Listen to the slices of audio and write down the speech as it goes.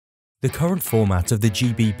The current format of the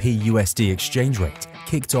GBP/USD exchange rate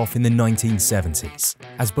kicked off in the 1970s,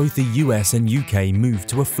 as both the US and UK moved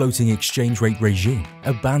to a floating exchange rate regime,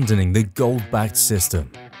 abandoning the gold-backed system.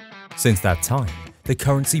 Since that time, the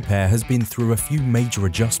currency pair has been through a few major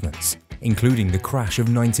adjustments, including the crash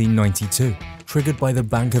of 1992, triggered by the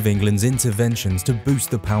Bank of England's interventions to boost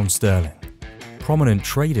the pound sterling. Prominent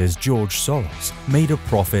traders George Soros made a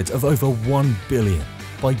profit of over $1 billion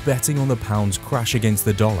by betting on the pound's crash against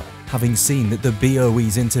the dollar, having seen that the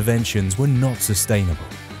BOE's interventions were not sustainable.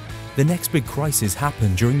 The next big crisis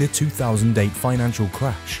happened during the 2008 financial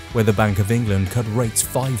crash, where the Bank of England cut rates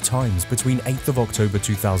 5 times between 8th of October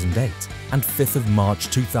 2008 and 5th of March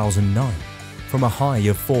 2009, from a high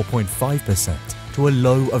of 4.5% to a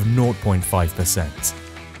low of 0.5%.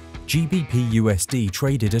 GBPUSD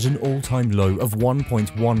traded at an all-time low of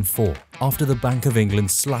 1.14 after the Bank of England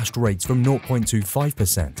slashed rates from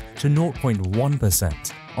 0.25% to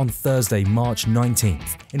 0.1% on Thursday, March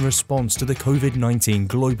 19th in response to the COVID-19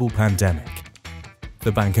 global pandemic.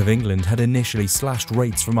 The Bank of England had initially slashed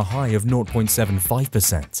rates from a high of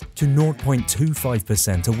 0.75% to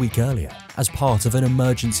 0.25% a week earlier as part of an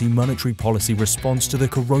emergency monetary policy response to the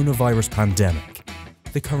coronavirus pandemic.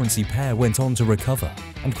 The currency pair went on to recover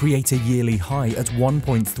and create a yearly high at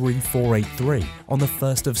 1.3483 on the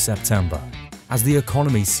 1st of September, as the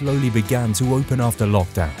economy slowly began to open after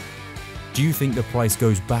lockdown. Do you think the price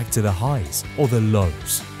goes back to the highs or the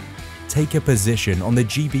lows? Take a position on the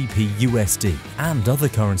GBP/USD and other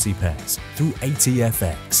currency pairs through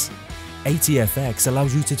ATFX. ATFX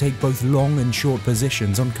allows you to take both long and short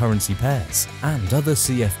positions on currency pairs and other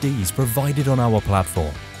CFDs provided on our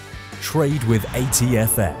platform. Trade with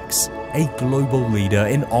ATFX, a global leader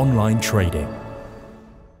in online trading.